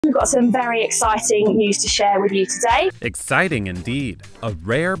We've got some very exciting news to share with you today. Exciting indeed. A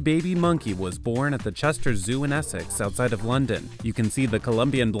rare baby monkey was born at the Chester Zoo in Essex, outside of London. You can see the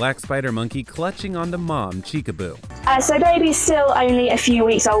Colombian black spider monkey clutching onto mom, Cheekaboo. So baby's still only a few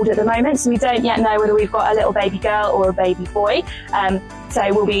weeks old at the moment, so we don't yet know whether we've got a little baby girl or a baby boy. So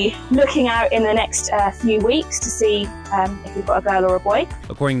we'll be looking out in the next few weeks to see if we've got a girl or a boy.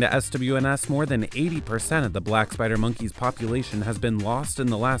 According to SWNS, more than 80% of the black spider monkey's population has been lost in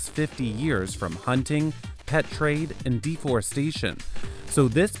the last 50 years from hunting, pet trade, and deforestation. So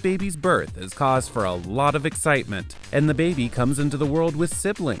this baby's birth is cause for a lot of excitement, and the baby comes into the world with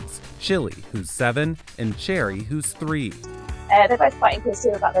siblings, Chili, who's 7, and Cherry, who's 3. They're both quite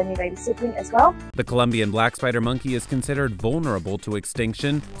inquisitive about their new baby sibling as well. The Colombian black spider monkey is considered vulnerable to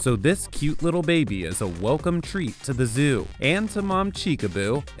extinction, so this cute little baby is a welcome treat to the zoo, and to mom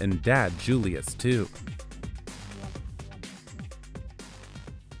Cheekaboo and dad Julius too.